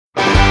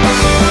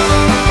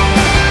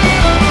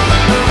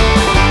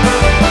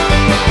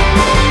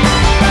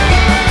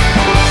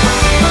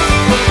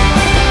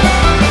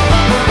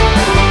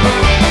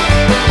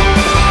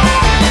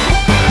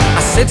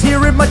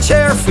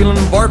chair, feeling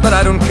bored but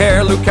I don't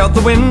care. Look out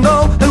the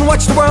window and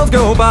watch the world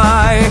go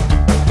by.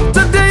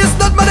 Today is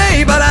not my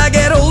day, but I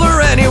get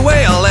older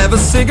anyway. I'll have a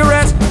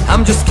cigarette,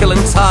 I'm just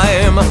killing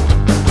time.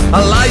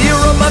 I'll lie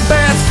here on my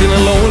bed,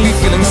 feeling lonely,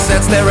 feeling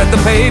sad. Stare at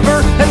the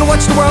paper and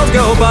watch the world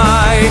go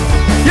by.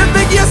 You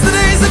think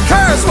yesterday's a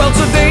curse, well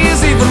today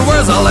is even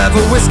worse. I'll have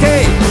a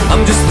whiskey,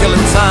 I'm just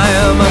killing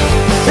time.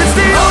 It's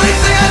the only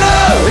thing I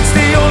know, it's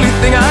the only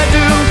thing I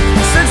do.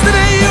 Since the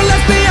day you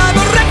left me, I'm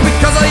a wreck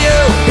because of you.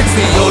 It's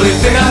the only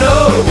thing I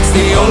know, it's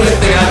the only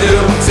thing I do.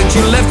 Since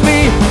you left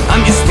me,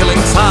 I'm just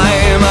killing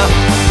time.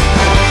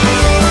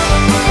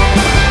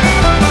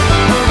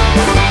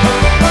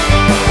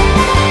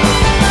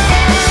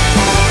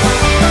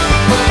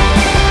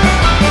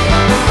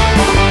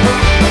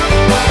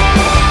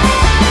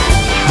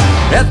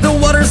 At the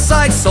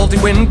waterside, salty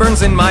wind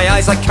burns in my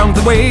eyes. I count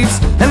the waves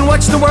and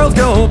watch the world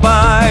go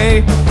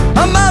by.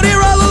 I'm out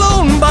here all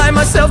alone, by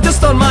myself,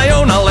 just on my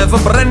own. I'll have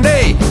a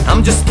brandy,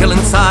 I'm just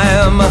killing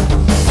time.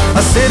 I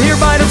sit here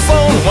by the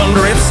phone,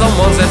 wonder if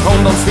someone's at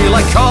home. Don't feel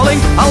like calling,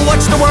 I'll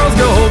watch the world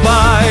go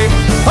by.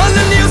 On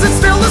the news it's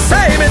still the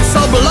same, it's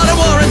all blood and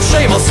war and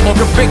shame. I'll smoke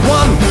a big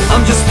one,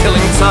 I'm just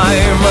killing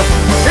time.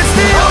 It's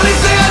the only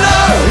thing I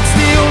know, it's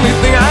the only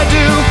thing I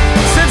do.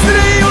 Since the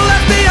day you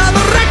left me, I'm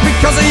a wreck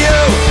because of you.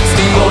 It's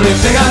the only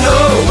thing I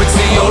know, it's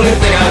the only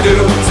thing I do.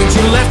 Since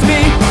you left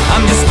me,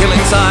 I'm just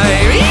killing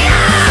time.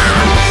 Yeah!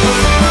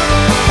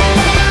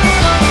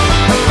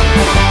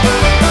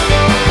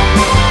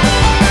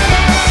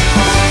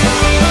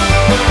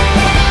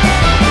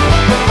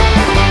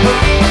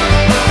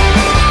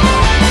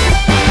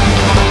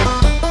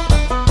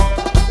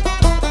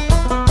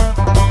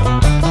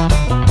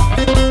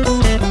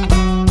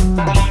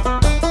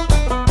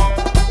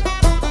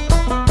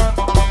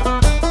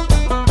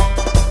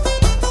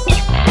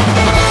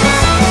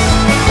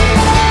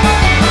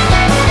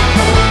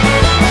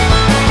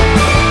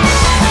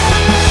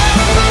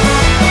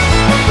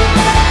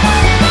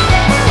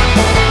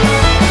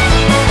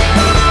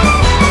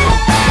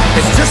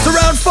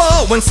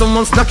 When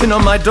someone's knocking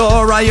on my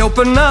door, I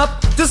open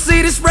up to see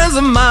these friends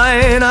of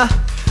mine.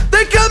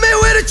 They come in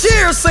with a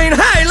cheer, saying,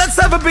 hey, let's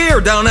have a beer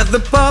down at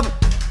the pub.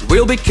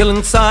 We'll be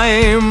killing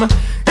time.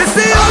 It's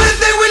the only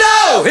thing we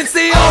know, it's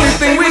the only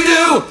thing we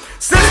do.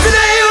 Since the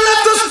day you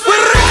left us,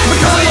 we're wrecked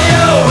because of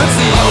you. It's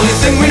the only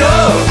thing we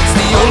know, it's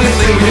the only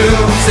thing we do.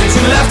 Since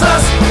you left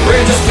us,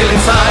 we're just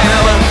killing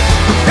time.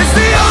 It's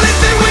the only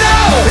thing we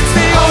know, it's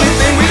the only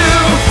thing we do.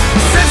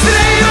 Since the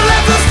day you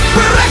left us,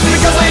 we're wrecked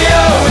because of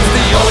you. It's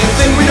the only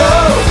thing we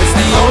know, it's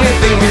the only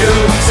thing we do.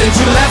 Since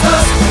you left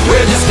us,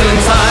 we're just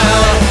killing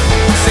time.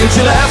 Since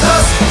you left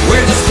us,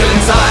 we're just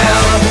killing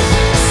time.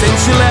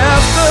 Since you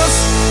left us,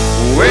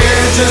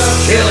 we're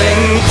just killing